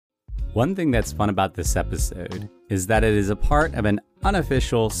One thing that's fun about this episode is that it is a part of an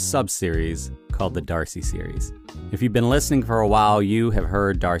unofficial sub-series called the Darcy series. If you've been listening for a while, you have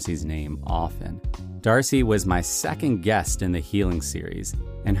heard Darcy's name often. Darcy was my second guest in the Healing series,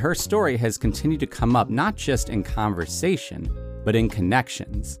 and her story has continued to come up not just in conversation, but in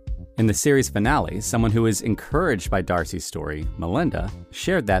connections. In the series finale, someone who was encouraged by Darcy's story, Melinda,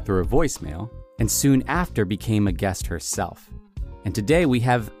 shared that through a voicemail, and soon after became a guest herself. And today we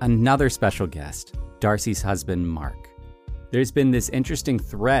have another special guest, Darcy's husband, Mark. There's been this interesting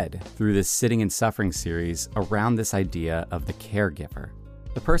thread through this Sitting in Suffering series around this idea of the caregiver,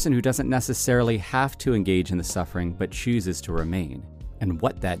 the person who doesn't necessarily have to engage in the suffering but chooses to remain, and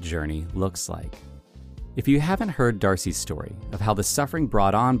what that journey looks like. If you haven't heard Darcy's story of how the suffering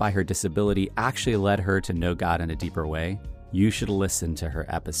brought on by her disability actually led her to know God in a deeper way, you should listen to her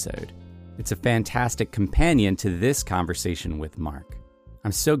episode. It's a fantastic companion to this conversation with Mark.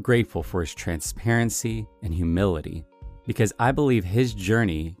 I'm so grateful for his transparency and humility because I believe his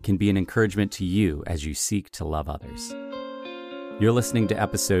journey can be an encouragement to you as you seek to love others. You're listening to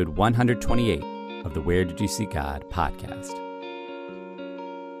episode 128 of the Where Did You See God podcast.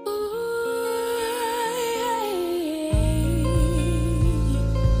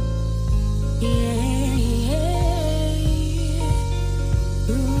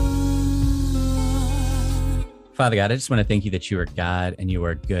 Father God, I just want to thank you that you are God and you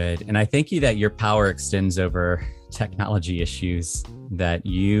are good. And I thank you that your power extends over technology issues, that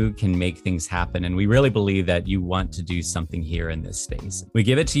you can make things happen. And we really believe that you want to do something here in this space. We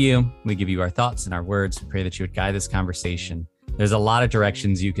give it to you. We give you our thoughts and our words. We pray that you would guide this conversation. There's a lot of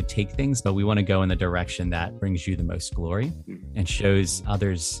directions you could take things, but we want to go in the direction that brings you the most glory and shows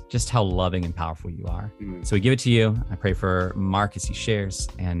others just how loving and powerful you are. So we give it to you. I pray for Mark as he shares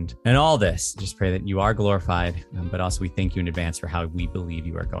and all this. Just pray that you are glorified, but also we thank you in advance for how we believe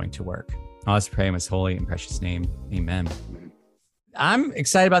you are going to work. I also pray in his holy and precious name. Amen. I'm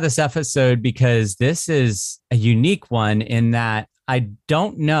excited about this episode because this is a unique one in that I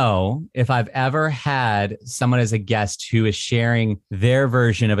don't know if I've ever had someone as a guest who is sharing their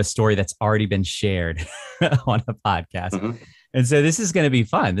version of a story that's already been shared on a podcast. Mm-hmm. And so this is going to be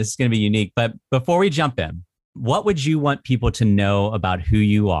fun. This is going to be unique. But before we jump in, what would you want people to know about who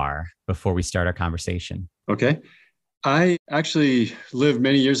you are before we start our conversation? Okay. I actually lived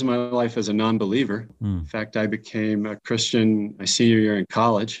many years of my life as a non-believer. In fact, I became a Christian my senior year in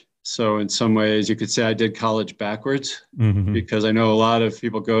college. So in some ways, you could say I did college backwards because I know a lot of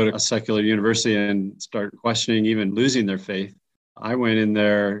people go to a secular university and start questioning, even losing their faith. I went in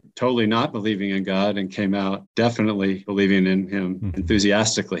there totally not believing in God and came out definitely believing in him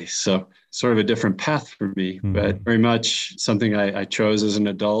enthusiastically. So sort of a different path for me, but very much something I chose as an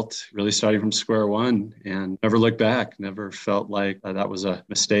adult, really starting from square one and never looked back, never felt like that was a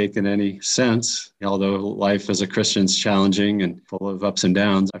mistake in any sense. Although life as a Christian is challenging and full of ups and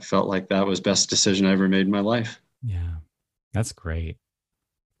downs, I felt like that was the best decision I ever made in my life. Yeah, that's great.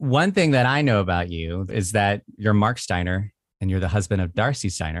 One thing that I know about you is that you're Mark Steiner, and you're the husband of Darcy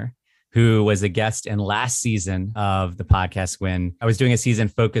Steiner, who was a guest in last season of the podcast when I was doing a season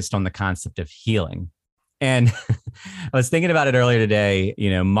focused on the concept of healing. And I was thinking about it earlier today.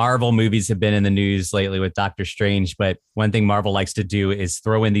 You know, Marvel movies have been in the news lately with Doctor Strange, but one thing Marvel likes to do is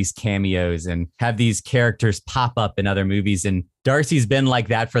throw in these cameos and have these characters pop up in other movies. And Darcy's been like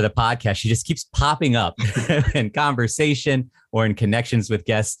that for the podcast. She just keeps popping up in conversation or in connections with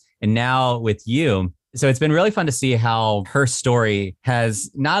guests. And now with you. So it's been really fun to see how her story has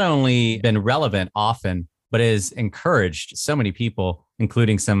not only been relevant often, but has encouraged so many people,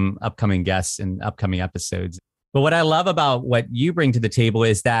 including some upcoming guests in upcoming episodes. But what I love about what you bring to the table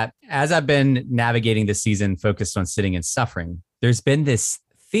is that as I've been navigating this season focused on sitting and suffering, there's been this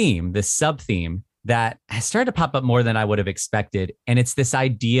theme, this sub-theme that has started to pop up more than I would have expected. And it's this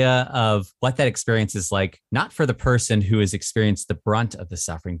idea of what that experience is like, not for the person who has experienced the brunt of the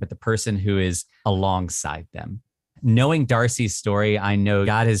suffering, but the person who is alongside them. Knowing Darcy's story, I know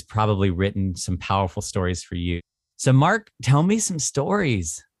God has probably written some powerful stories for you. So Mark, tell me some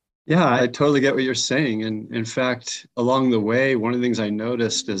stories. Yeah, I totally get what you're saying. And in fact, along the way, one of the things I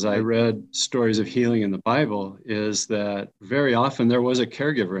noticed as I read stories of healing in the Bible is that very often there was a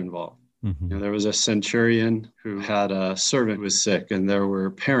caregiver involved. You know, there was a centurion who had a servant who was sick, and there were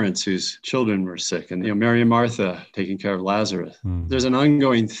parents whose children were sick, and Mary and Martha taking care of Lazarus. There's an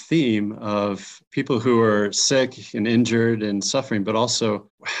ongoing theme of people who are sick and injured and suffering, but also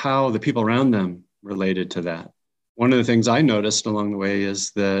how the people around them related to that. One of the things I noticed along the way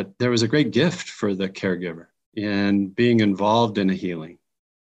is that there was a great gift for the caregiver in being involved in a healing.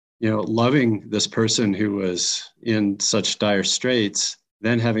 You know, loving this person who was in such dire straits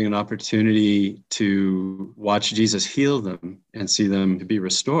then having an opportunity to watch Jesus heal them and see them to be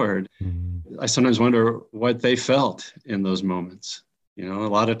restored, I sometimes wonder what they felt in those moments. You know, a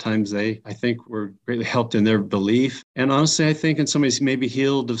lot of times I think, were greatly helped in their belief. And honestly, I think in some ways maybe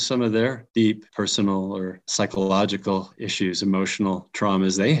healed of some of their deep personal or psychological issues, emotional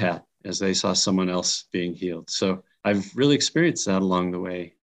traumas they had as they saw someone else being healed. So I've really experienced that along the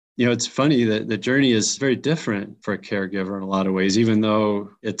way. You know, it's funny that the journey is very different for a caregiver in a lot of ways, even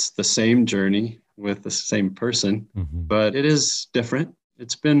though it's the same journey with the same person, but it is different.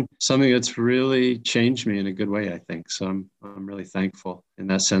 It's been something that's really changed me in a good way, I think. So I'm really thankful in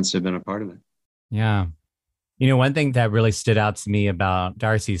that sense to have been a part of it. Yeah. You know, one thing that really stood out to me about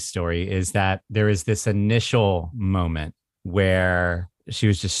Darcy's story is that there is this initial moment where she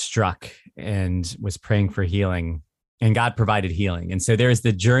was just struck and was praying for healing, and God provided healing. And so there's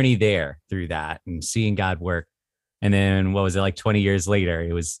the journey there through that and seeing God work. And then what was it, like 20 years later,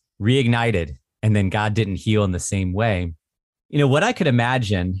 it was reignited, and then God didn't heal in the same way. You know, what I could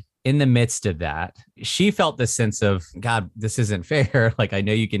imagine in the midst of that, she felt this sense of, God, this isn't fair. Like, I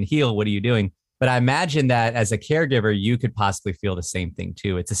know you can heal. What are you doing? But I imagine that as a caregiver, you could possibly feel the same thing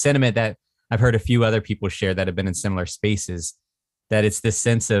too. It's a sentiment that I've heard a few other people share that have been in similar spaces, that it's this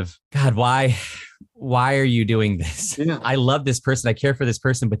sense of, God, why are you doing this? Yeah. I love this person. I care for this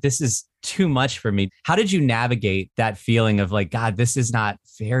person, but this is too much for me. How did you navigate that feeling of like, God, this is not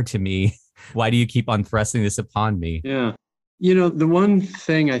fair to me? Why do you keep on thrusting this upon me? Yeah. You know, the one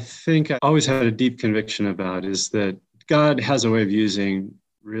thing I think I always had a deep conviction about is that God has a way of using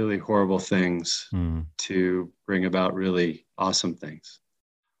really horrible things to bring about really awesome things.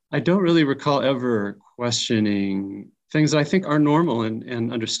 I don't really recall ever questioning things that I think are normal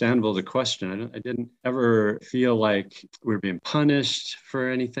and understandable to question. I didn't ever feel like we were being punished for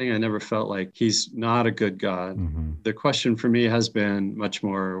anything. I never felt like he's not a good God. The question for me has been much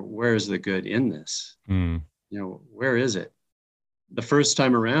more, where is the good in this? You know, where is it? The first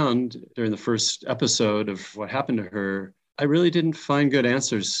time around, during the first episode of what happened to her, I really didn't find good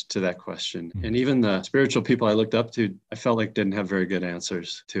answers to that question. And even the spiritual people I looked up to, I felt like didn't have very good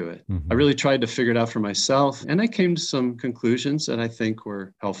answers to it. I really tried to figure it out for myself. And I came to some conclusions that I think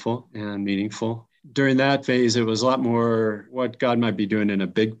were helpful and meaningful. During that phase, it was a lot more what God might be doing in a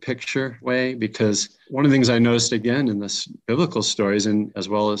big picture way, because one of the things I noticed again in this biblical stories, and as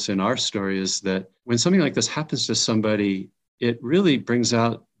well as in our story, is that when something like this happens to somebody, it really brings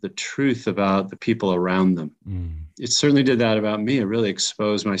out the truth about the people around them. It certainly did that about me. It really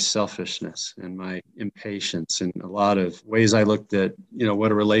exposed my selfishness and my impatience in a lot of ways I looked at, you know,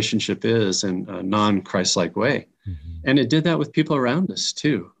 what a relationship is in a non-Christ-like way. And it did that with people around us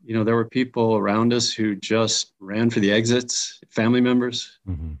too. You know, there were people around us who just ran for the exits, family members,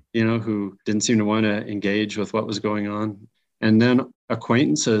 you know, who didn't seem to want to engage with what was going on. And then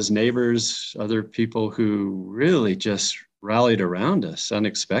acquaintances, neighbors, other people who really just rallied around us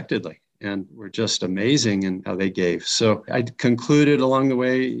unexpectedly and were just amazing in how they gave. So I concluded along the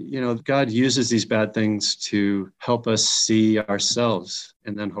way, you know, God uses these bad things to help us see ourselves,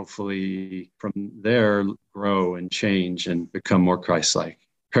 and then hopefully from there grow and change and become more Christ-like.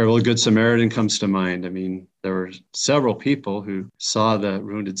 Parable of the Good Samaritan comes to mind. I mean, there were several people who saw the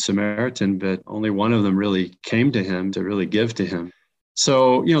wounded Samaritan, but only one of them really came to him to really give to him.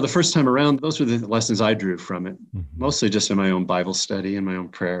 So, you know, the first time around, those were the lessons I drew from it, mostly just in my own Bible study and my own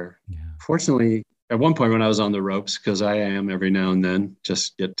prayer. Fortunately, at one point when I was on the ropes, because I am every now and then,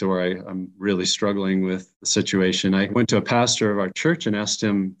 just get to where I'm really struggling with the situation, I went to a pastor of our church and asked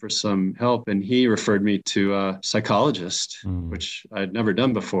him for some help. And he referred me to a psychologist, which I'd never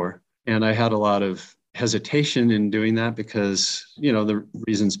done before. And I had a lot of hesitation in doing that because, you know, the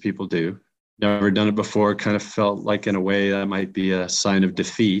reasons people do. Never done it before, kind of felt like in a way that might be a sign of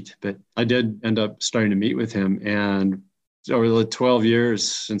defeat. But I did end up starting to meet with him. And over the 12 years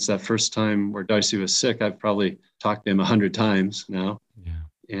since that first time where Darcy was sick, I've probably talked to him 100 times now.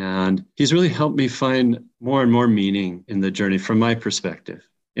 And he's really helped me find more and more meaning in the journey from my perspective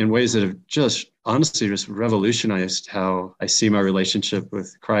in ways that have just honestly just revolutionized how I see my relationship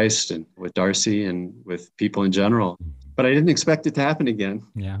with Christ and with Darcy and with people in general. But I didn't expect it to happen again.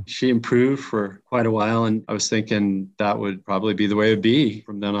 She improved for quite a while, and I was thinking that would probably be the way it would be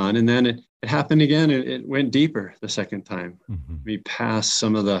from then on. And then it happened again, and it went deeper the second time. We passed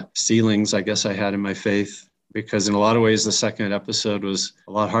some of the ceilings I guess I had in my faith, because in a lot of ways, the second episode was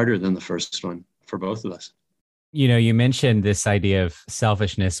a lot harder than the first one for both of us. You know, you mentioned this idea of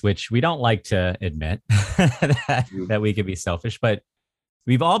selfishness, which we don't like to admit that we could be selfish, but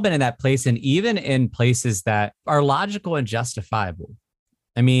we've all been in that place, and even in places that are logical and justifiable.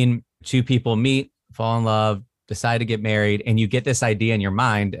 I mean, two people meet, fall in love, decide to get married, and you get this idea in your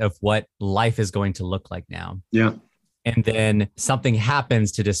mind of what life is going to look like now. Yeah. And then something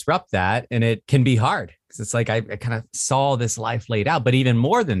happens to disrupt that, and it can be hard because it's like I kind of saw this life laid out. But even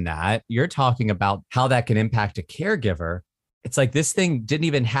more than that, you're talking about how that can impact a caregiver. It's like this thing didn't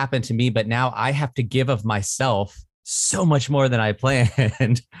even happen to me, but now I have to give of myself so much more than I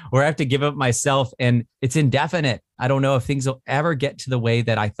planned, or I have to give up myself, and it's indefinite. I don't know if things will ever get to the way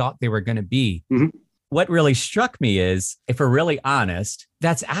that I thought they were going to be. Mm-hmm. What really struck me is, if we're really honest,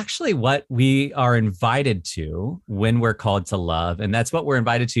 that's actually what we are invited to when we're called to love. And that's what we're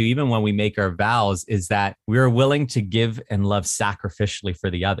invited to even when we make our vows, is that we're willing to give and love sacrificially for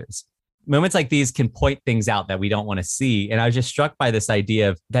the others. Moments like these can point things out that we don't want to see. And I was just struck by this idea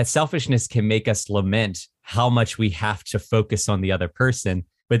of that selfishness can make us lament how much we have to focus on the other person.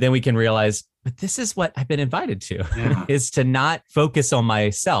 But then we can realize, but this is what I've been invited to, is to not focus on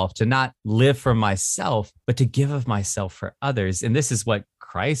myself, to not live for myself, but to give of myself for others. And this is what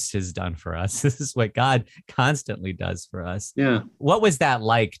Christ has done for us. This is what God constantly does for us. Yeah. What was that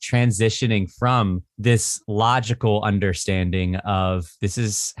like, transitioning from this logical understanding of this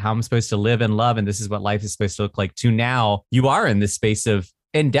is how I'm supposed to live and love, and this is what life is supposed to look like, to now you are in this space of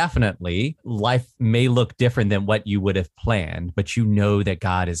indefinitely, life may look different than what you would have planned, but you know that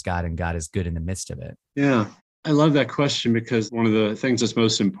God is God and God is good in the midst of it? Yeah. I love that question, because one of the things that's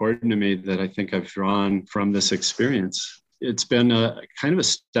most important to me that I think I've drawn from this experience, it's been a kind of a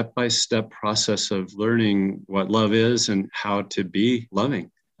step-by-step process of learning what love is and how to be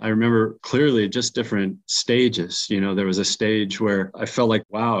loving. I remember clearly just different stages. There was a stage where I felt like,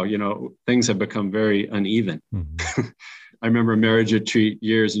 wow, things have become very uneven. Mm-hmm. I remember a marriage retreat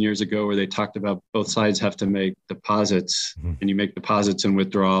years and years ago where they talked about both sides have to make deposits, and you make deposits and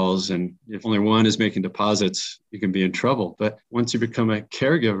withdrawals. And if only one is making deposits, you can be in trouble. But once you become a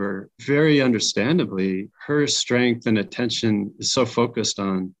caregiver, very understandably, her strength and attention is so focused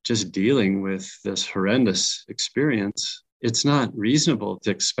on just dealing with this horrendous experience. It's not reasonable to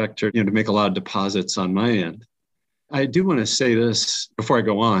expect her, to make a lot of deposits on my end. I do want to say this before I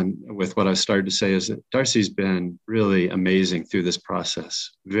go on with what I started to say, is that Darcy's been really amazing through this process.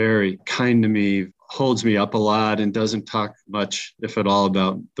 Very kind to me, holds me up a lot, and doesn't talk much, if at all,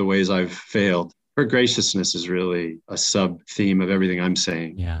 about the ways I've failed. Her graciousness is really a sub-theme of everything I'm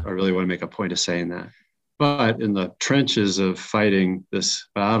saying. Yeah. I really want to make a point of saying that. But in the trenches of fighting this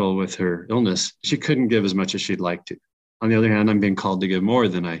battle with her illness, she couldn't give as much as she'd like to. On the other hand, I'm being called to give more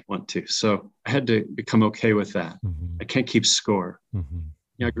than I want to. So I had to become okay with that. Mm-hmm. I can't keep score.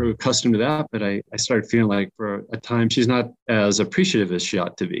 Mm-hmm. I grew accustomed to that, but I started feeling like for a time, she's not as appreciative as she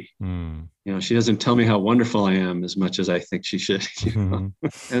ought to be. Mm. She doesn't tell me how wonderful I am as much as I think she should.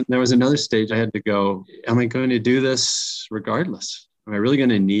 Mm-hmm. And there was another stage I had to go, am I going to do this regardless? Am I really going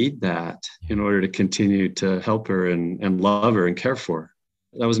to need that in order to continue to help her and love her and care for her?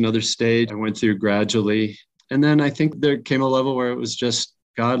 That was another stage I went through gradually. And then I think there came a level where it was just,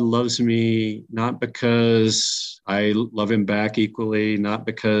 God loves me not because I love him back equally, not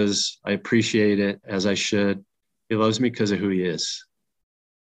because I appreciate it as I should. He loves me because of who he is.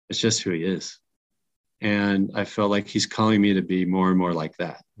 It's just who he is. And I felt like he's calling me to be more and more like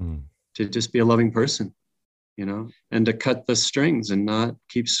that, to just be a loving person, and to cut the strings and not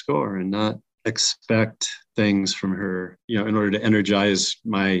keep score and not expect things from her, in order to energize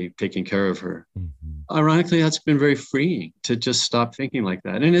my taking care of her. Mm-hmm. Ironically, that's been very freeing to just stop thinking like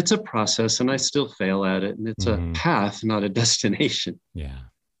that. And it's a process, and I still fail at it. And it's a path, not a destination. Yeah.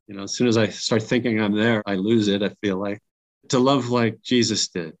 As soon as I start thinking I'm there, I lose it, I feel like. To love like Jesus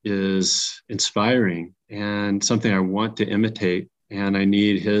did is inspiring and something I want to imitate. And I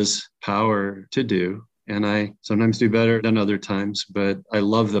need his power to do. And I sometimes do better than other times, but I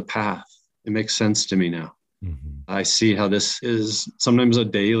love the path. It makes sense to me now. Mm-hmm. I see how this is sometimes a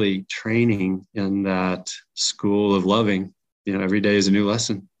daily training in that school of loving. Every day is a new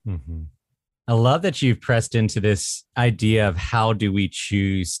lesson. Mm-hmm. I love that you've pressed into this idea of how do we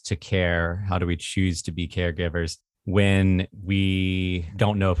choose to care? How do we choose to be caregivers when we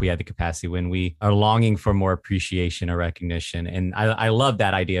don't know if we have the capacity, when we are longing for more appreciation or recognition? And I love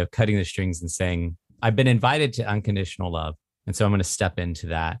that idea of cutting the strings and saying, I've been invited to unconditional love, and so I'm going to step into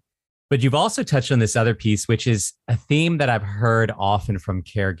that. But you've also touched on this other piece, which is a theme that I've heard often from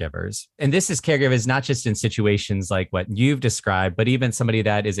caregivers. And this is caregivers, not just in situations like what you've described, but even somebody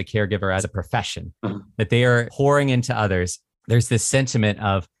that is a caregiver as a profession, that they are pouring into others. There's this sentiment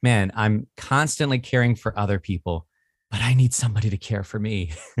of, man, I'm constantly caring for other people, but I need somebody to care for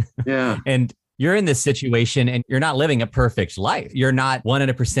me. Yeah. And you're in this situation and you're not living a perfect life. You're not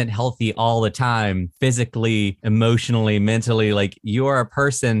 100% healthy all the time, physically, emotionally, mentally. Like, you are a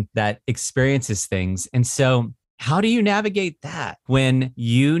person that experiences things. And so How do you navigate that when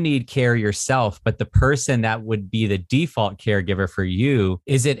you need care yourself, but the person that would be the default caregiver for you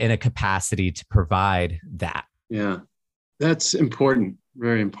isn't in a capacity to provide that? Yeah, that's important,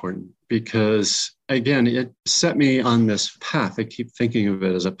 very important, because again, it set me on this path. I keep thinking of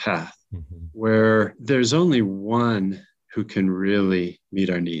it as a path where there's only one who can really meet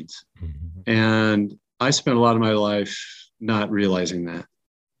our needs. And I spent a lot of my life not realizing that.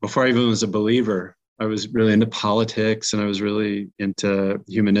 Before I even was a believer, I was really into politics and I was really into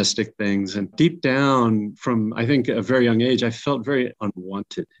humanistic things. And deep down from, I think, a very young age, I felt very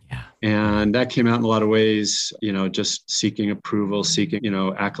unwanted. Yeah. And that came out in a lot of ways, just seeking approval, seeking,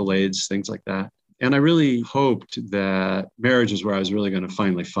 accolades, things like that. And I really hoped that marriage is where I was really going to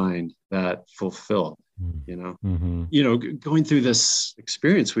finally find that fulfilled. Going through this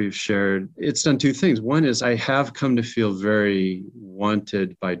experience we've shared, it's done two things. One is I have come to feel very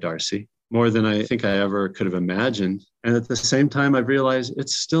wanted by Darcy, more than I think I ever could have imagined. And at the same time, I've realized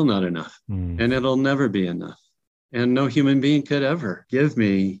it's still not enough and it'll never be enough. And no human being could ever give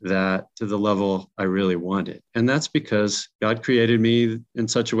me that to the level I really wanted. And that's because God created me in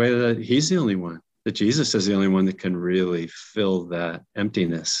such a way that He's the only one, that Jesus is the only one that can really fill that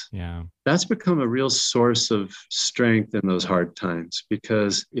emptiness. Yeah. That's become a real source of strength in those hard times,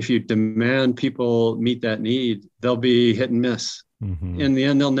 because if you demand people meet that need, they'll be hit and miss. In the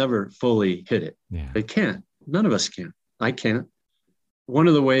end, they'll never fully hit it. Yeah. They can't. None of us can. I can't. One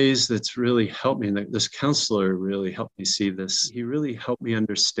of the ways that's really helped me, and this counselor really helped me see this, he really helped me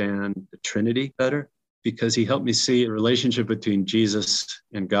understand the Trinity better, because he helped me see a relationship between Jesus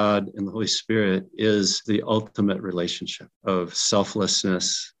and God and the Holy Spirit is the ultimate relationship of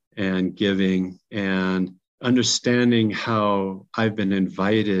selflessness and giving and understanding how I've been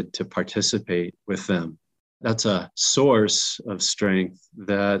invited to participate with them. That's a source of strength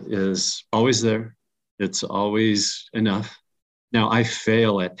that is always there. It's always enough. Now, I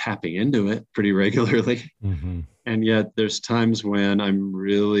fail at tapping into it pretty regularly. And yet there's times when I'm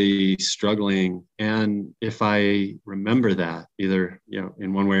really struggling. And if I remember that, either,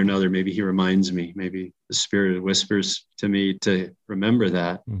 in one way or another, maybe he reminds me, maybe the Spirit whispers to me to remember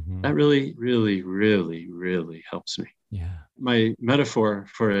that, that really, really, really, really helps me. Yeah. My metaphor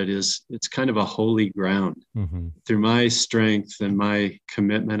for it is it's kind of a holy ground. Through my strength and my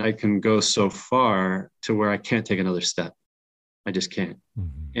commitment, I can go so far to where I can't take another step. I just can't.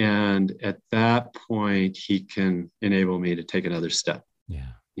 And at that point, he can enable me to take another step. Yeah.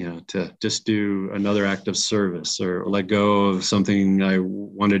 To just do another act of service or let go of something I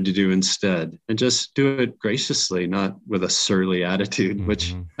wanted to do instead, and just do it graciously, not with a surly attitude,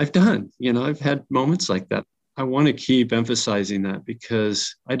 which I've done. I've had moments like that. I want to keep emphasizing that,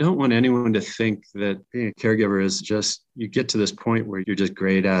 because I don't want anyone to think that being a caregiver is just, you get to this point where you're just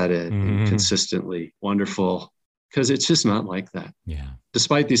great at it and consistently wonderful, because it's just not like that. Yeah.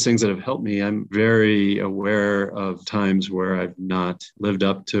 Despite these things that have helped me, I'm very aware of times where I've not lived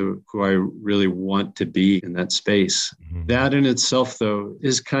up to who I really want to be in that space. That in itself, though,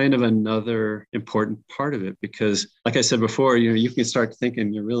 is kind of another important part of it, because like I said before, you can start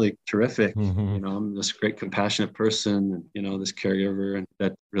thinking you're really terrific. I'm this great compassionate person and, this caregiver and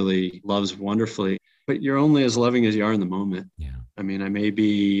that really loves wonderfully. But you're only as loving as you are in the moment. Yeah. I mean, I may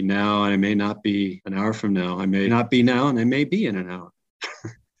be now and I may not be an hour from now. I may not be now and I may be in an hour.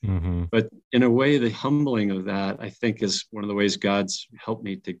 But in a way, the humbling of that, I think, is one of the ways God's helped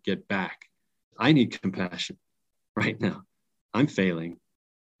me to get back. I need compassion right now. I'm failing.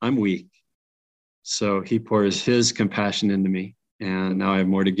 I'm weak. So he pours his compassion into me, and now I have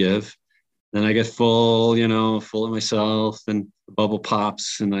more to give. Then I get full of myself, and the bubble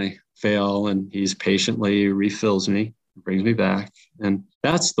pops and I fail, and he's patiently refills me, brings me back. And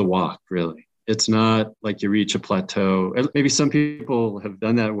that's the walk, really. It's not like you reach a plateau. Maybe some people have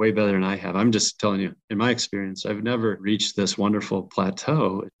done that way better than I have. I'm just telling you, in my experience, I've never reached this wonderful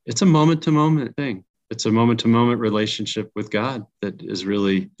plateau. It's a moment-to-moment thing. It's a moment-to-moment relationship with God that is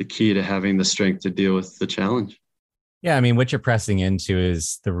really the key to having the strength to deal with the challenge. Yeah, I mean, what you're pressing into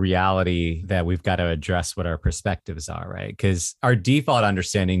is the reality that we've got to address what our perspectives are, right? Because our default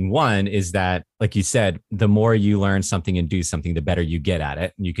understanding, one, is that, like you said, the more you learn something and do something, the better you get at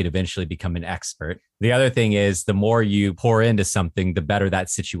it. And you could eventually become an expert. The other thing is the more you pour into something, the better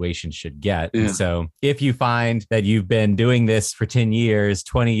that situation should get. Yeah. And so if you find that you've been doing this for 10 years,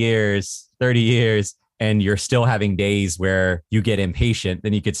 20 years, 30 years, and you're still having days where you get impatient,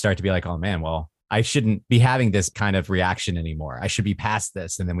 then you could start to be like, oh man, well, I shouldn't be having this kind of reaction anymore. I should be past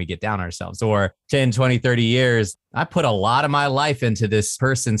this. And then we get down ourselves. Or 10, 20, 30 years, I put a lot of my life into this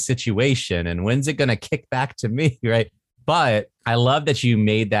person's situation. And when's it going to kick back to me, right? But I love that you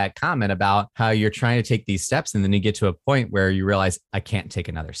made that comment about how you're trying to take these steps and then you get to a point where you realize, I can't take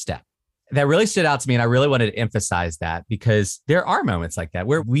another step. That really stood out to me. And I really wanted to emphasize that because there are moments like that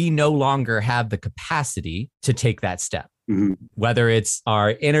where we no longer have the capacity to take that step, whether it's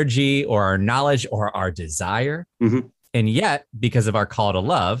our energy or our knowledge or our desire. And yet, because of our call to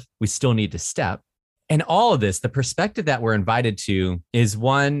love, we still need to step. And all of this, the perspective that we're invited to is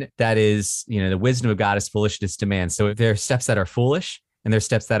one that is, the wisdom of God is foolishness to man. So if there are steps that are foolish and there's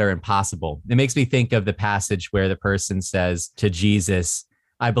steps that are impossible, it makes me think of the passage where the person says to Jesus,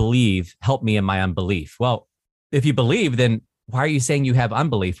 I believe, help me in my unbelief. Well, if you believe, then why are you saying you have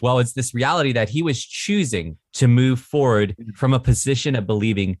unbelief? Well, it's this reality that he was choosing to move forward from a position of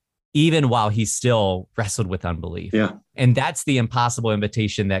believing, even while he still wrestled with unbelief. Yeah. And that's the impossible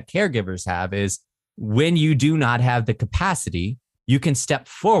invitation that caregivers have is when you do not have the capacity, you can step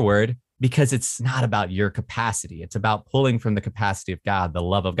forward because it's not about your capacity. It's about pulling from the capacity of God, the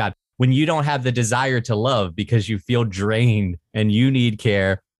love of God. When you don't have the desire to love because you feel drained and you need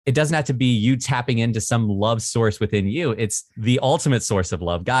care, it doesn't have to be you tapping into some love source within you. It's the ultimate source of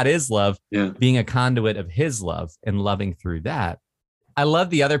love. God is love, being a conduit of his love and loving through that. I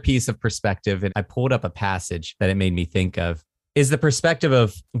love the other piece of perspective, and I pulled up a passage that it made me think of, is the perspective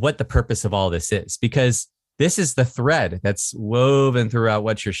of what the purpose of all this is. Because this is the thread that's woven throughout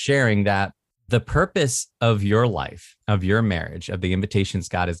what you're sharing, that the purpose of your life, of your marriage, of the invitations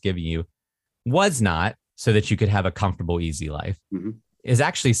God has given you was not so that you could have a comfortable, easy life, is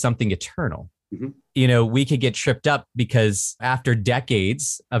actually something eternal. We could get tripped up because after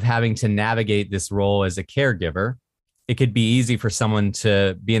decades of having to navigate this role as a caregiver, it could be easy for someone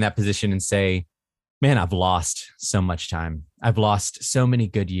to be in that position and say, man, I've lost so much time. I've lost so many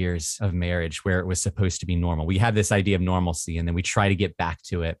good years of marriage where it was supposed to be normal. We have this idea of normalcy and then we try to get back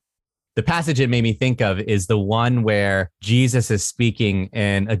to it. The passage it made me think of is the one where Jesus is speaking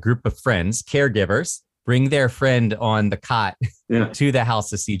and a group of friends, caregivers, bring their friend on the cot to the house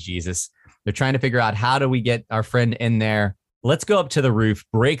to see Jesus. They're trying to figure out, how do we get our friend in there? Let's go up to the roof,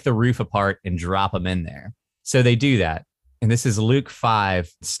 break the roof apart and drop him in there. So they do that. And this is Luke 5,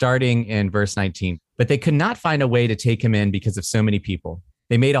 starting in verse 19. But they could not find a way to take him in because of so many people.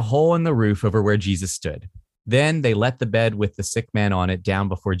 They made a hole in the roof over where Jesus stood. Then they let the bed with the sick man on it down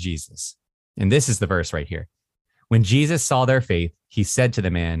before Jesus. And this is the verse right here. When Jesus saw their faith, he said to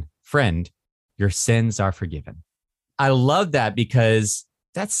the man, friend, your sins are forgiven. I love that because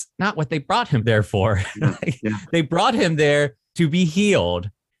that's not what they brought him there for. They brought him there to be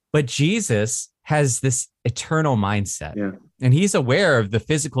healed. But Jesus has this eternal mindset. And he's aware of the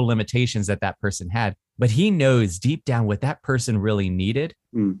physical limitations that that person had, but he knows deep down what that person really needed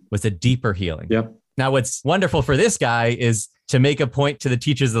was a deeper healing. Now, what's wonderful for this guy is to make a point to the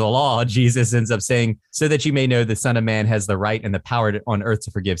teachers of the law. Jesus ends up saying, so that you may know the Son of Man has the right and the power on earth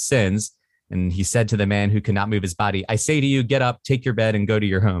to forgive sins. And he said to the man who could not move his body, I say to you, get up, take your bed and go to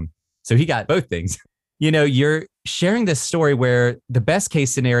your home. So he got both things. You're sharing this story where the best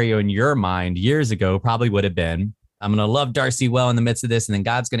case scenario in your mind years ago probably would have been, I'm going to love Darcy well in the midst of this, and then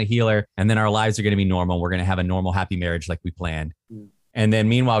God's going to heal her, and then our lives are going to be normal. We're going to have a normal, happy marriage like we planned. And then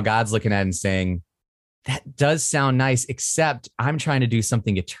meanwhile, God's looking at it and saying, that does sound nice, except I'm trying to do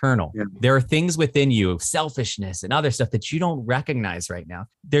something eternal. There are things within you, selfishness and other stuff that you don't recognize right now.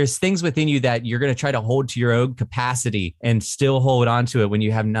 There's things within you that you're going to try to hold to your own capacity and still hold on to it when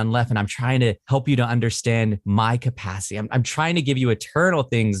you have none left. And I'm trying to help you to understand my capacity. I'm trying to give you eternal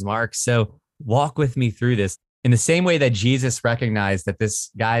things, Mark. So walk with me through this. In the same way that Jesus recognized that this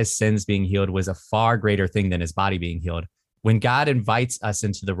guy's sins being healed was a far greater thing than his body being healed. When God invites us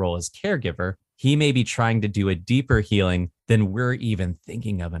into the role as caregiver, he may be trying to do a deeper healing than we're even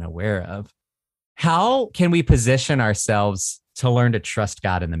thinking of and aware of. How can we position ourselves to learn to trust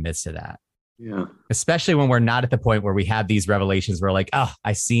God in the midst of that? Especially when we're not at the point where we have these revelations. We're like, oh,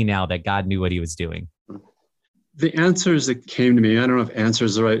 I see now that God knew what he was doing. The answers that came to me, I don't know if answer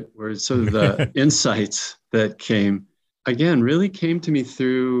is the right word, so the insights that came, again, really came to me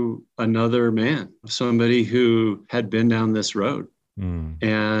through another man, somebody who had been down this road.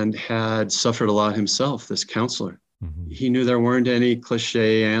 And had suffered a lot himself, this counselor. He knew there weren't any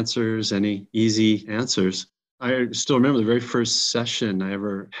cliche answers, any easy answers. I still remember the very first session I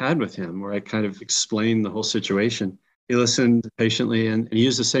ever had with him where I kind of explained the whole situation. He listened patiently and he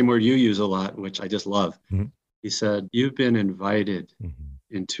used the same word you use a lot, which I just love. He said, you've been invited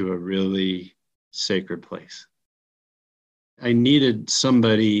into a really sacred place. I needed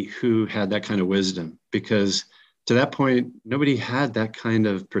somebody who had that kind of wisdom because to that point, nobody had that kind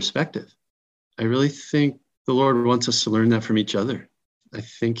of perspective. I really think the Lord wants us to learn that from each other. I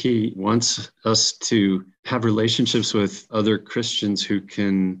think he wants us to have relationships with other Christians who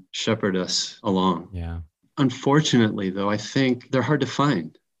can shepherd us along. Yeah. Unfortunately, though, I think they're hard to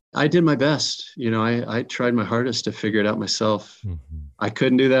find. I did my best. I tried my hardest to figure it out myself. Mm-hmm. I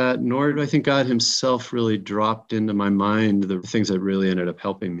couldn't do that, nor do I think God himself really dropped into my mind the things that really ended up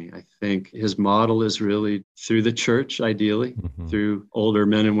helping me. I think his model is really through the church, ideally, through older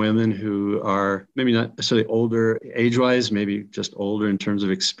men and women who are maybe not necessarily older age-wise, maybe just older in terms of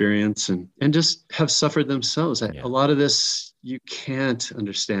experience and just have suffered themselves. A lot of this you can't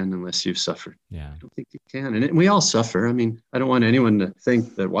understand unless you've suffered. Yeah. I don't think you can. And we all suffer. I mean, I don't want anyone to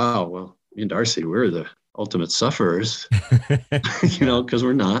think that, wow, well, me and Darcy, we're the ultimate sufferers, because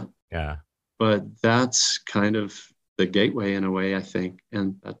we're not. Yeah. But that's kind of the gateway in a way, I think.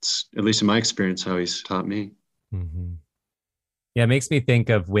 And that's, at least in my experience, how he's taught me. Mm-hmm. Yeah, it makes me think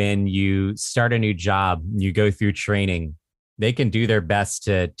of when you start a new job, you go through training, they can do their best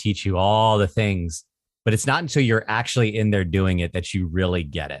to teach you all the things, but it's not until you're actually in there doing it that you really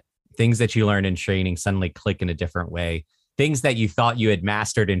get it. Things that you learned in training suddenly click in a different way. Things that you thought you had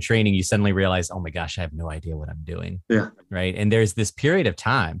mastered in training, you suddenly realize, oh my gosh, I have no idea what I'm doing. Yeah. Right. And there's this period of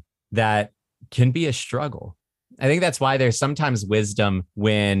time that can be a struggle. I think that's why there's sometimes wisdom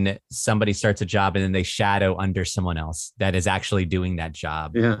when somebody starts a job and then they shadow under someone else that is actually doing that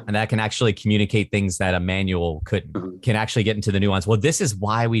job. Yeah. And that can actually communicate things that a manual couldn't, can actually get into the nuance. Well, this is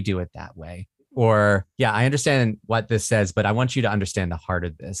why we do it that way. Or, yeah, I understand what this says, but I want you to understand the heart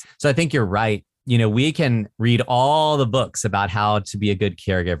of this. So I think you're right. We can read all the books about how to be a good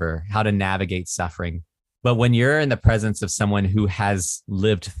caregiver, how to navigate suffering. But when you're in the presence of someone who has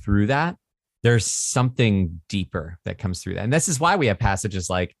lived through that, there's something deeper that comes through that. And this is why we have passages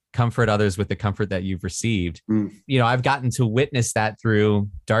like comfort others with the comfort that you've received. I've gotten to witness that through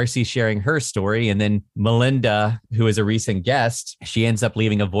Darcy sharing her story. And then Melinda, who is a recent guest, she ends up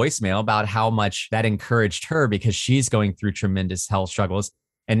leaving a voicemail about how much that encouraged her because she's going through tremendous health struggles.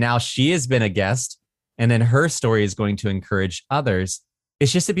 And now she has been a guest. And then her story is going to encourage others.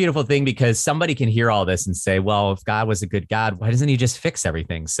 It's just a beautiful thing because somebody can hear all this and say, well, if God was a good God, why doesn't he just fix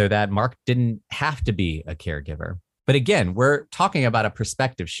everything so that Mark didn't have to be a caregiver? But again, we're talking about a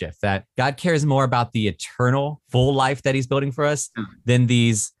perspective shift that God cares more about the eternal full life that he's building for us than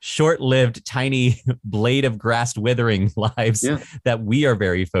these short-lived, tiny blade of grass withering lives that we are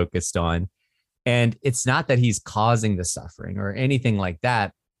very focused on. And it's not that he's causing the suffering or anything like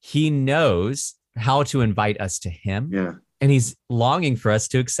that. He knows how to invite us to him. Yeah. And he's longing for us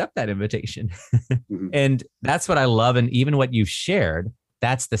to accept that invitation. And that's what I love. And even what you've shared,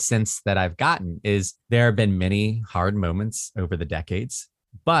 that's the sense that I've gotten is there have been many hard moments over the decades,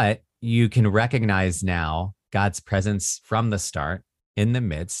 but you can recognize now God's presence from the start in the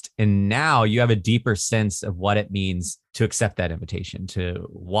midst. And now you have a deeper sense of what it means to accept that invitation, to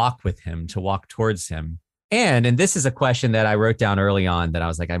walk with him, to walk towards him. And this is a question that I wrote down early on that I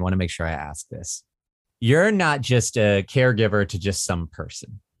was like, I want to make sure I ask this. You're not just a caregiver to just some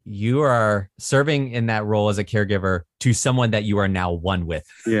person. You are serving in that role as a caregiver to someone that you are now one with.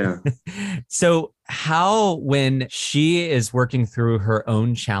 Yeah. So how, when she is working through her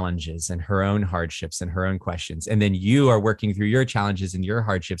own challenges and her own hardships and her own questions, and then you are working through your challenges and your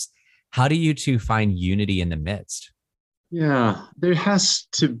hardships, how do you two find unity in the midst? Yeah, there has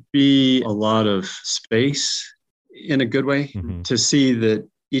to be a lot of space in a good way to see that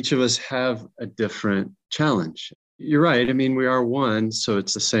each of us have a different challenge. You're right. I mean, we are one, so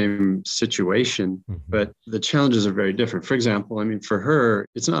it's the same situation, but the challenges are very different. For example, I mean, for her,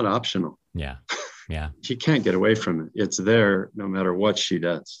 it's not optional. Yeah. Yeah. She can't get away from it. It's there no matter what she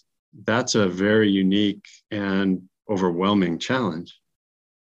does. That's a very unique and overwhelming challenge.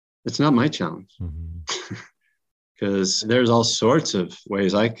 It's not my challenge. Because there's all sorts of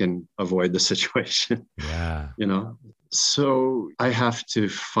ways I can avoid the situation. Yeah. So I have to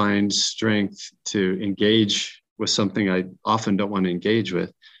find strength to engage with something I often don't want to engage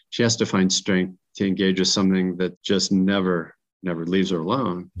with. She has to find strength to engage with something that just never leaves her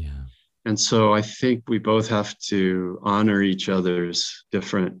alone. Yeah. And so I think we both have to honor each other's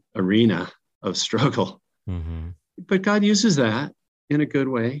different arena of struggle. But God uses that in a good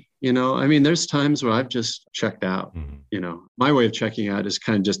way. I mean, there's times where I've just checked out. My way of checking out is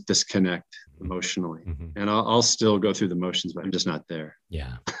kind of just disconnect emotionally. And I'll still go through the motions, but I'm just not there.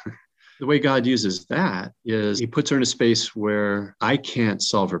 Yeah. The way God uses that is he puts her in a space where I can't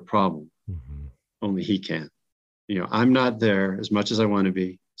solve her problem. Only he can. I'm not there as much as I want to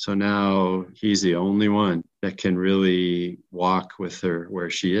be. So now he's the only one that can really walk with her where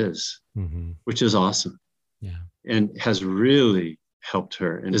she is, which is awesome. Yeah. And has really helped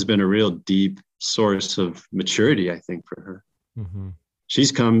her and has been a real deep source of maturity, I think, for her. she's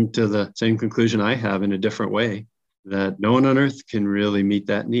come to the same conclusion I have in a different way, that no one on earth can really meet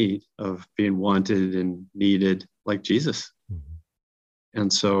that need of being wanted and needed like Jesus. Mm-hmm.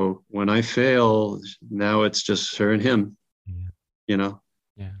 And so when I fail, now it's just her and him, you know.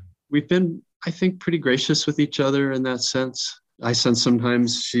 Yeah. We've been, I think, pretty gracious with each other in that sense. I sense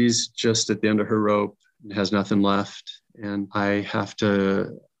sometimes she's just at the end of her rope and has nothing left, and I have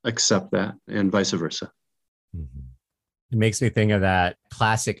to accept that, and vice versa. Mm-hmm. It makes me think of that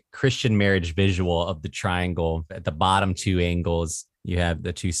classic Christian marriage visual of the triangle. At the bottom two angles, you have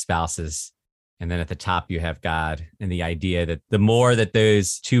the two spouses. And then at the top, you have God. And the idea that the more that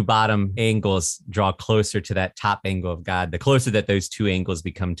those two bottom angles draw closer to that top angle of God, the closer that those two angles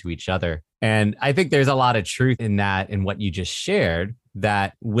become to each other. And I think there's a lot of truth in that, in what you just shared,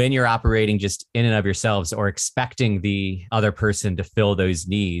 that when you're operating just in and of yourselves or expecting the other person to fill those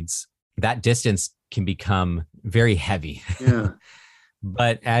needs, that distance can become very heavy. Yeah.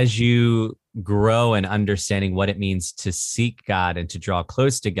 But as you grow in understanding what it means to seek God and to draw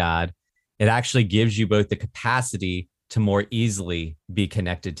close to God, it actually gives you both the capacity to more easily be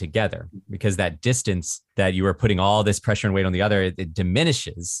connected together, because that distance that you were putting all this pressure and weight on the other, it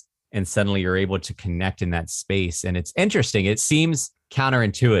diminishes, and suddenly you're able to connect in that space. And it's interesting. It seems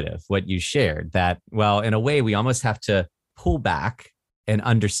counterintuitive what you shared, that, well, in a way, we almost have to pull back and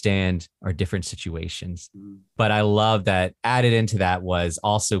understand our different situations. But I love that added into that was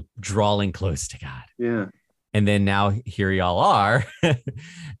also drawing close to God. Yeah. And then now here y'all are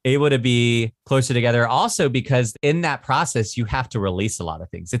able to be closer together also, because in that process, you have to release a lot of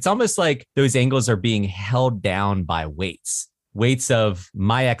things. It's almost like those angles are being held down by weights of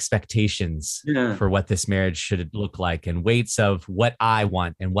my expectations for what this marriage should look like, and weights of what I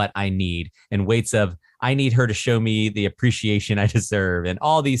want and what I need, and weights of I need her to show me the appreciation I deserve, and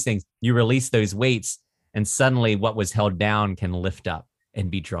all these things. You release those weights, and suddenly what was held down can lift up and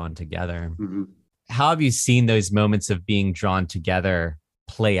be drawn together. Mm-hmm. How have you seen those moments of being drawn together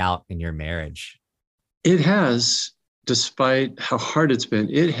play out in your marriage? It has, despite how hard it's been,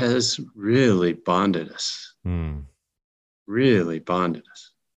 it has really bonded us. Really bonded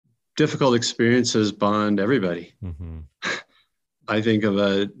us. Difficult experiences bond everybody. Mm-hmm. I think of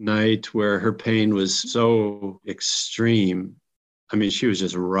a night where her pain was so extreme. I mean, she was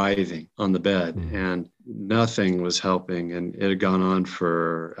just writhing on the bed and nothing was helping. And it had gone on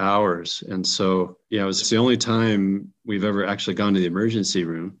for hours. And so, it was the only time we've ever actually gone to the emergency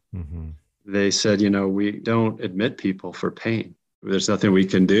room. Mm-hmm. They said, we don't admit people for pain. There's nothing we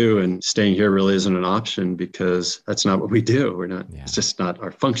can do. And staying here really isn't an option, because that's not what we do. We're not, It's just not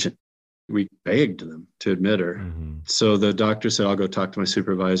our function. We begged them to admit her. Mm-hmm. So the doctor said, I'll go talk to my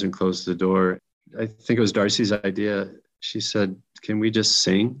supervisor, and close the door. I think it was Darcy's idea. She said, can we just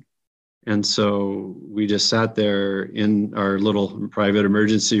sing? And so we just sat there in our little private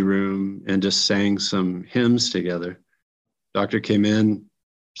emergency room and just sang some hymns together. Doctor came in,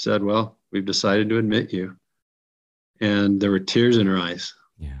 said, well, we've decided to admit you. And there were tears in her eyes.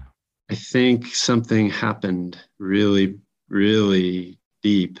 Yeah. I think something happened really, really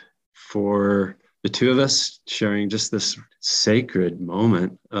deep for the two of us, sharing just this sacred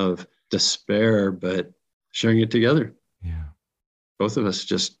moment of despair, but sharing it together. Yeah. Both of us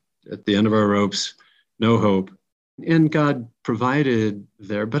just at the end of our ropes, no hope. And God provided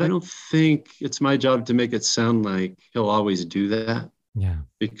there, but I don't think it's my job to make it sound like he'll always do that. Yeah.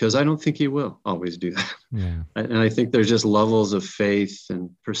 Because I don't think he will always do that. Yeah. And I think there's just levels of faith and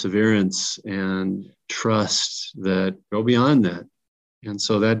perseverance and trust that go beyond that. And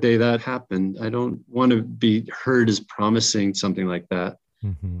so that day that happened, I don't want to be heard as promising something like that.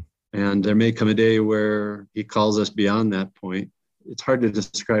 Mm-hmm. And there may come a day where he calls us beyond that point. It's hard to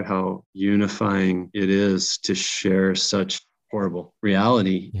describe how unifying it is to share such horrible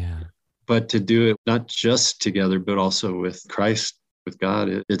reality. Yeah. But to do it not just together, but also with Christ, with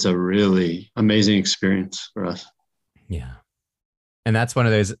God, it's a really amazing experience for us. Yeah. And that's one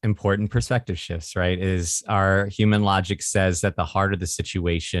of those important perspective shifts, right? Is our human logic says that the harder the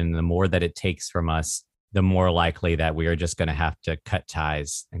situation, the more that it takes from us, the more likely that we are just going to have to cut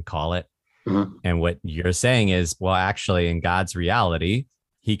ties and call it. Mm-hmm. And what you're saying is, well, actually, in God's reality,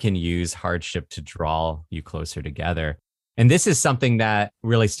 he can use hardship to draw you closer together. And this is something that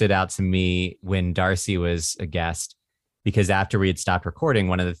really stood out to me when Darcy was a guest, because after we had stopped recording,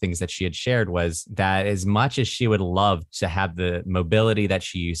 one of the things that she had shared was that as much as she would love to have the mobility that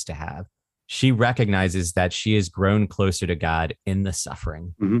she used to have, she recognizes that she has grown closer to God in the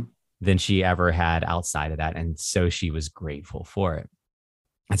suffering than she ever had outside of that. And so she was grateful for it.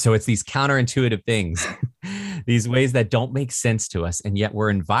 And so it's these counterintuitive things, these ways that don't make sense to us. And yet we're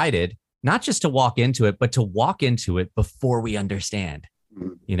invited not just to walk into it, but to walk into it before we understand.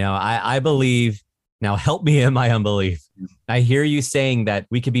 Mhm. I believe, now help me in my unbelief. I hear you saying that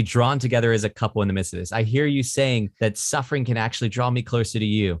we could be drawn together as a couple in the midst of this. I hear you saying that suffering can actually draw me closer to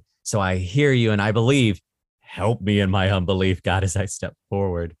you. So I hear you and I believe, help me in my unbelief, God, as I step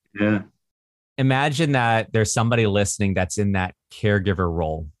forward. Yeah. Imagine that there's somebody listening that's in that caregiver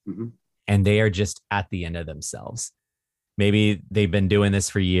role Mm-hmm. and they are just at the end of themselves. Maybe they've been doing this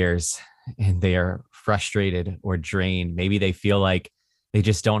for years and they are frustrated or drained. Maybe they feel like they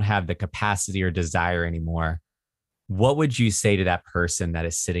just don't have the capacity or desire anymore. What would you say to that person that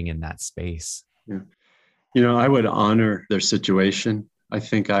is sitting in that space? Yeah. I would honor their situation. I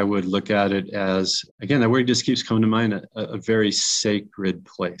think I would look at it as, again, that word just keeps coming to mind, a very sacred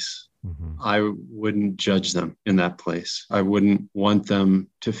place. Mm-hmm. I wouldn't judge them in that place. I wouldn't want them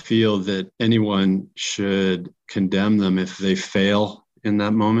to feel that anyone should condemn them if they fail in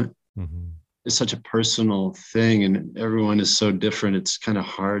that moment. Mm-hmm. It's such a personal thing and everyone is so different. It's kind of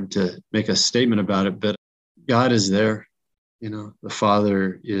hard to make a statement about it, but God is there. The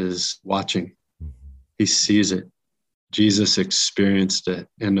Father is watching. He sees it. Jesus experienced it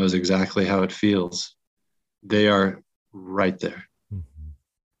and knows exactly how it feels. They are right there. Mm-hmm.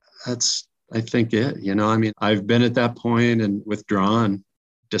 That's, I think, it. I've been at that point and withdrawn,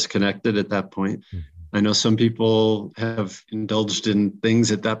 disconnected at that point. Mm-hmm. I know some people have indulged in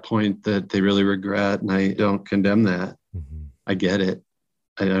things at that point that they really regret, and I don't condemn that. Mm-hmm. I get it.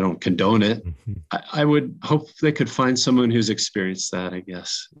 I don't condone it. Mm-hmm. I would hope they could find someone who's experienced that, I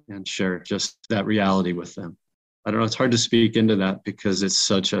guess, and share just that reality with them. I don't know. It's hard to speak into that because it's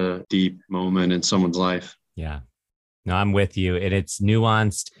such a deep moment in someone's life. Yeah. No, I'm with you. And it's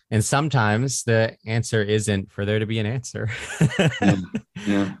nuanced. And sometimes the answer isn't for there to be an answer.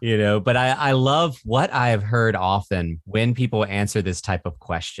 Yeah. But I love what I have heard often when people answer this type of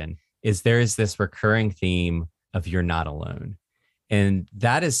question is there is this recurring theme of you're not alone. And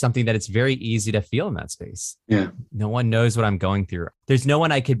that is something that it's very easy to feel in that space. Yeah. No one knows what I'm going through. There's no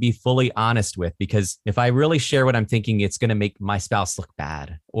one I could be fully honest with because if I really share what I'm thinking, it's going to make my spouse look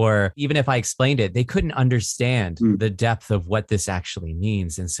bad. Or even if I explained it, they couldn't understand the depth of what this actually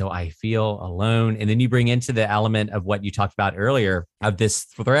means. And so I feel alone. And then you bring into the element of what you talked about earlier of this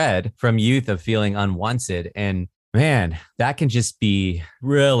thread from youth of feeling unwanted. And man, that can just be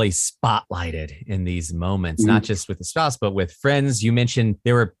really spotlighted in these moments, not just with the spouse, but with friends. You mentioned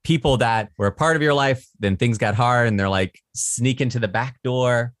there were people that were a part of your life, then things got hard and they're like sneak into the back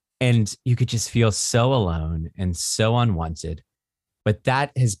door and you could just feel so alone and so unwanted. But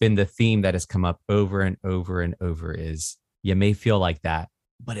that has been the theme that has come up over and over and over is you may feel like that,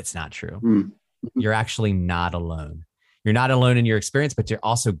 but it's not true. You're actually not alone. You're not alone in your experience, but you're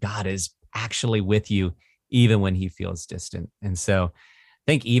also, God is actually with you even when he feels distant. And so I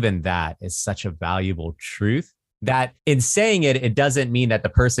think even that is such a valuable truth that in saying it, it doesn't mean that the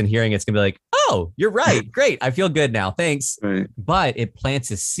person hearing it's going to be like, oh, you're right. Great. I feel good now. Thanks. Right. But it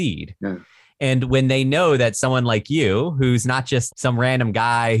plants a seed. Yeah. And when they know that someone like you, who's not just some random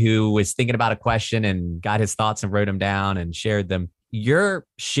guy who was thinking about a question and got his thoughts and wrote them down and shared them, you're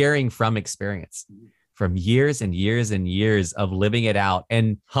sharing from experience. From years and years and years of living it out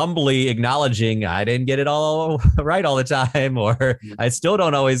and humbly acknowledging I didn't get it all right all the time, or I still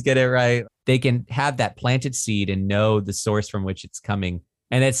don't always get it right. They can have that planted seed and know the source from which it's coming.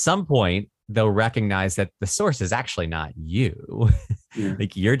 And at some point, they'll recognize that the source is actually not you. Yeah.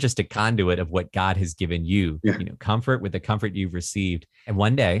 Like you're just a conduit of what God has given you, Yeah. Comfort with the comfort you've received. And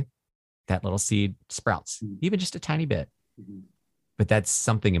one day that little seed sprouts, even just a tiny bit. But that's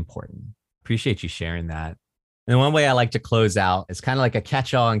something important. Appreciate you sharing that. And one way I like to close out is kind of like a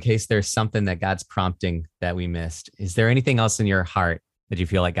catch-all in case there's something that God's prompting that we missed. Is there anything else in your heart that you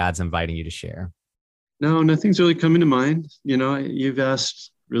feel like God's inviting you to share? No, nothing's really coming to mind. You've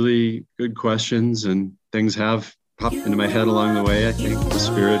asked really good questions and things have popped into my head along the way. I think the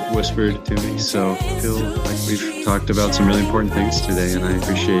Spirit whispered to me. So I feel like we've talked about some really important things today, and I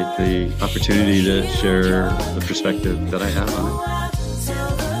appreciate the opportunity to share the perspective that I have on it.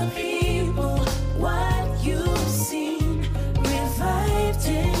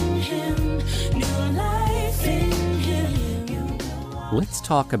 Let's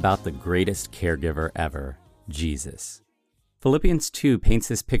talk about the greatest caregiver ever, Jesus. Philippians 2 paints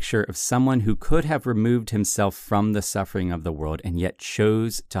this picture of someone who could have removed himself from the suffering of the world and yet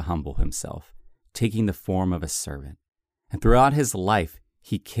chose to humble himself, taking the form of a servant. And throughout his life,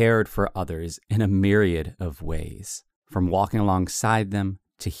 he cared for others in a myriad of ways, from walking alongside them,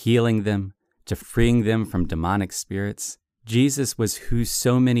 to healing them, to freeing them from demonic spirits. Jesus was who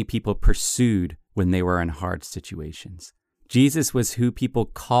so many people pursued when they were in hard situations. Jesus was who people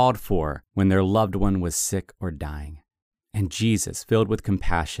called for when their loved one was sick or dying. And Jesus, filled with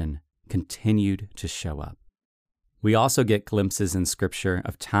compassion, continued to show up. We also get glimpses in Scripture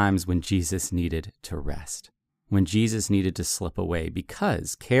of times when Jesus needed to rest, when Jesus needed to slip away,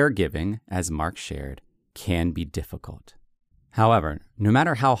 because caregiving, as Mark shared, can be difficult. However, no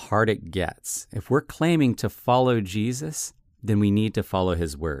matter how hard it gets, if we're claiming to follow Jesus, then we need to follow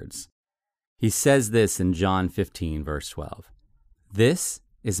his words. He says this in John 15, verse 12. "This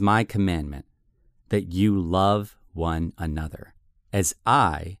is my commandment, that you love one another, as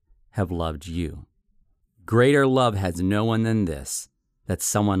I have loved you. Greater love has no one than this, that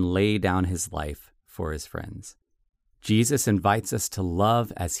someone lay down his life for his friends." Jesus invites us to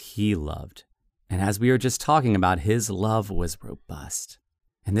love as he loved. And as we were just talking about, his love was robust.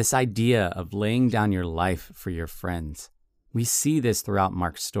 And this idea of laying down your life for your friends, we see this throughout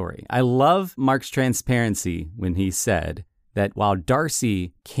Mark's story. I love Mark's transparency when he said that while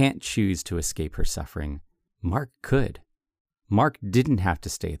Darcy can't choose to escape her suffering, Mark could. Mark didn't have to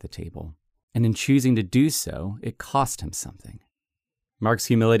stay at the table. And in choosing to do so, it cost him something. Mark's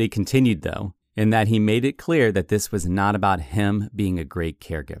humility continued, though, in that he made it clear that this was not about him being a great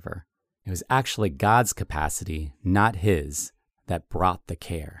caregiver. It was actually God's capacity, not his, that brought the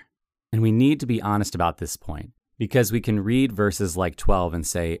care. And we need to be honest about this point, because we can read verses like 12 and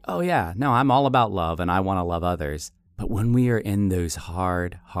say, oh yeah, no, I'm all about love and I want to love others. But when we are in those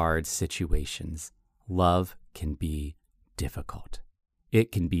hard situations, love can be difficult.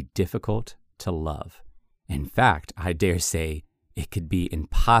 It can be difficult to love. In fact, I dare say it could be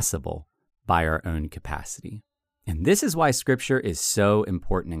impossible by our own capacity. And this is why Scripture is so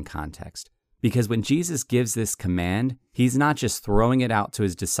important in context. Because when Jesus gives this command, he's not just throwing it out to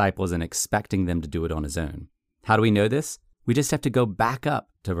his disciples and expecting them to do it on his own. How do we know this? We just have to go back up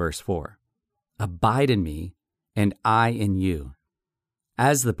to verse 4. "Abide in me, and I in you.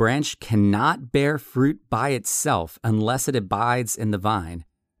 As the branch cannot bear fruit by itself unless it abides in the vine,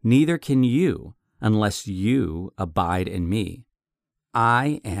 neither can you unless you abide in me.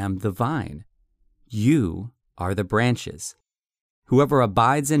 I am the vine. You are the branches. Whoever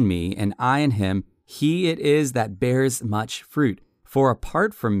abides in me and I in him, he it is that bears much fruit. For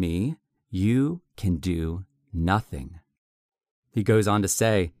apart from me, you can do nothing." He goes on to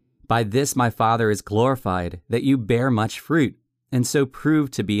say, "By this my Father is glorified, that you bear much fruit, and so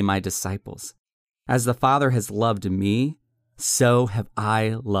prove to be my disciples. As the Father has loved me, so have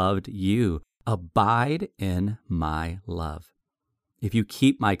I loved you. Abide in my love. If you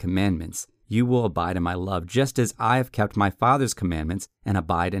keep my commandments, you will abide in my love, just as I have kept my Father's commandments and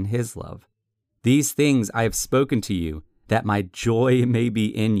abide in his love. These things I have spoken to you, that my joy may be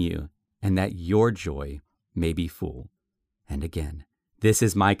in you, and that your joy may be full. And again, this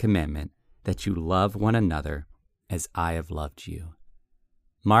is my commandment, that you love one another as I have loved you."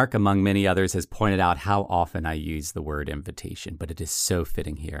 Mark, among many others, has pointed out how often I use the word invitation, but it is so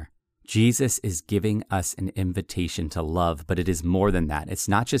fitting here. Jesus is giving us an invitation to love, but it is more than that. It's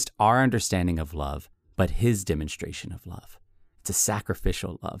not just our understanding of love, but his demonstration of love. It's a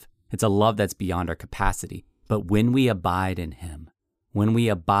sacrificial love. It's a love that's beyond our capacity. But when we abide in him, when we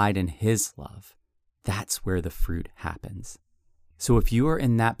abide in his love, that's where the fruit happens. So if you are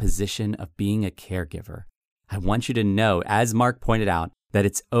in that position of being a caregiver, I want you to know, as Mark pointed out, that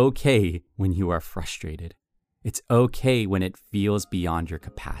it's okay when you are frustrated. It's okay when it feels beyond your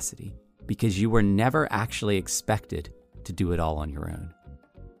capacity, because you were never actually expected to do it all on your own.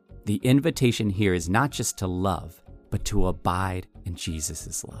 The invitation here is not just to love, but to abide in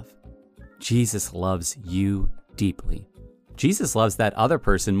Jesus' love. Jesus loves you deeply. Jesus loves that other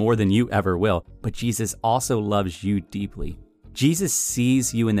person more than you ever will, but Jesus also loves you deeply. Jesus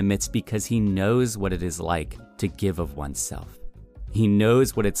sees you in the midst because he knows what it is like to give of oneself. He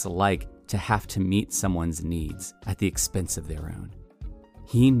knows what it's like to have to meet someone's needs at the expense of their own.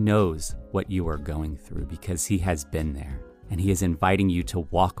 He knows what you are going through because he has been there, and he is inviting you to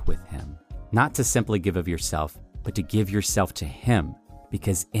walk with him, not to simply give of yourself, but to give yourself to him,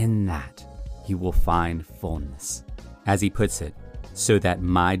 because in that you will find fullness. As he puts it, so that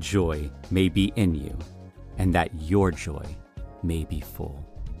my joy may be in you, and that your joy may be full.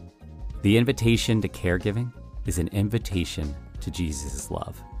 The invitation to caregiving is an invitation to Jesus'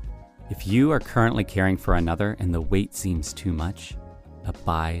 love. If you are currently caring for another and the weight seems too much,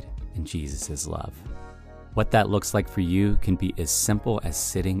 abide in Jesus' love. What that looks like for you can be as simple as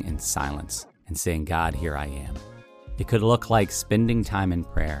sitting in silence and saying, "God, here I am." It could look like spending time in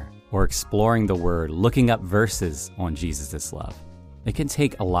prayer or exploring the Word, looking up verses on Jesus' love. It can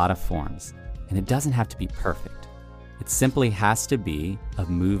take a lot of forms, and it doesn't have to be perfect. It simply has to be a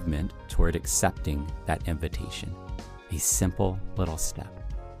movement toward accepting that invitation, a simple little step.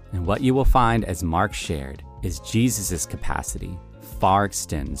 And what you will find, as Mark shared, is Jesus' capacity far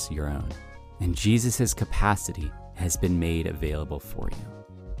extends your own, and Jesus' capacity has been made available for you.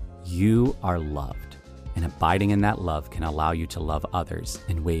 You are loved, and abiding in that love can allow you to love others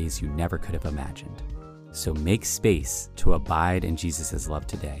in ways you never could have imagined. So make space to abide in Jesus' love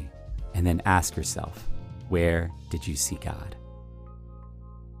today, and then ask yourself, where did you see God?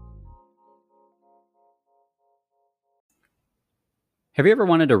 Have you ever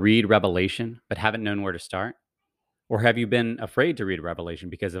wanted to read Revelation but haven't known where to start? Or have you been afraid to read Revelation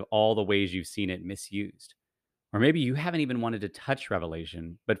because of all the ways you've seen it misused? Or maybe you haven't even wanted to touch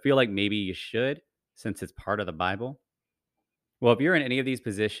Revelation but feel like maybe you should since it's part of the Bible? Well, if you're in any of these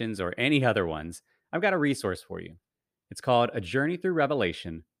positions or any other ones, I've got a resource for you. It's called A Journey Through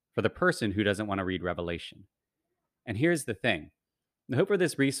Revelation for the person who doesn't want to read Revelation. And here's the thing. The hope for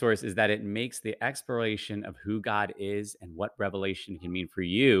this resource is that it makes the exploration of who God is and what Revelation can mean for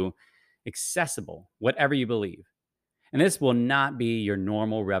you accessible, whatever you believe. And this will not be your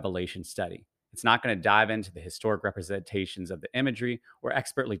normal Revelation study. It's not going to dive into the historic representations of the imagery or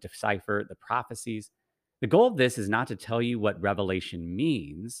expertly decipher the prophecies. The goal of this is not to tell you what Revelation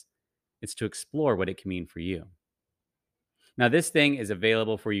means, it's to explore what it can mean for you. Now, this thing is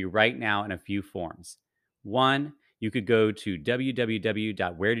available for you right now in a few forms. One, you could go to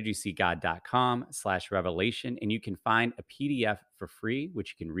www.wheredidyousseegod.com/revelation, and you can find a PDF for free,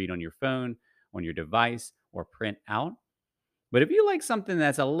 which you can read on your phone, on your device, or print out. But if you like something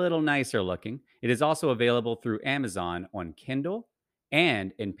that's a little nicer looking, it is also available through Amazon on Kindle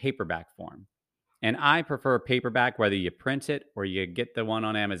and in paperback form. And I prefer paperback, whether you print it or you get the one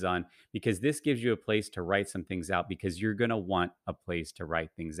on Amazon, because this gives you a place to write some things out, because you're going to want a place to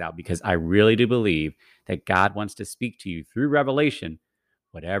write things out, because I really do believe that God wants to speak to you through Revelation,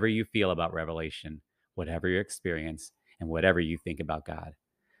 whatever you feel about Revelation, whatever your experience, and whatever you think about God.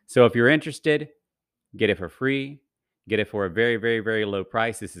 So if you're interested, get it for free, get it for a very, very, very low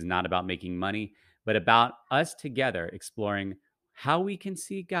price. This is not about making money, but about us together exploring how we can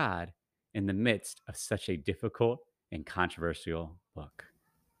see God in the midst of such a difficult and controversial book.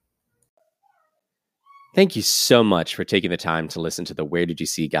 Thank you so much for taking the time to listen to the Where Did You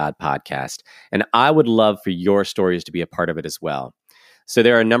See God podcast. And I would love for your stories to be a part of it as well. So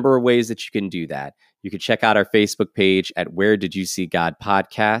there are a number of ways that you can do that. You can check out our Facebook page at Where Did You See God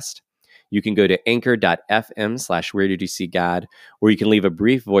podcast. You can go to anchor.fm/Where Did You See God, or you can leave a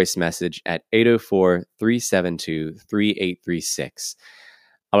brief voice message at 804-372-3836.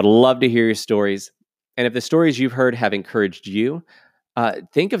 I would love to hear your stories. And if the stories you've heard have encouraged you,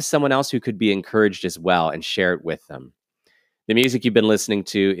 think of someone else who could be encouraged as well and share it with them. The music you've been listening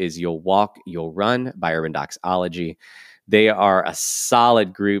to is You'll Walk, You'll Run by Urban Doxology. They are a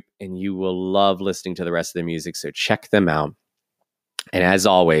solid group, and you will love listening to the rest of their music, so check them out. And as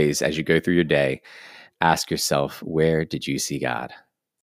always, as you go through your day, ask yourself, where did you see God?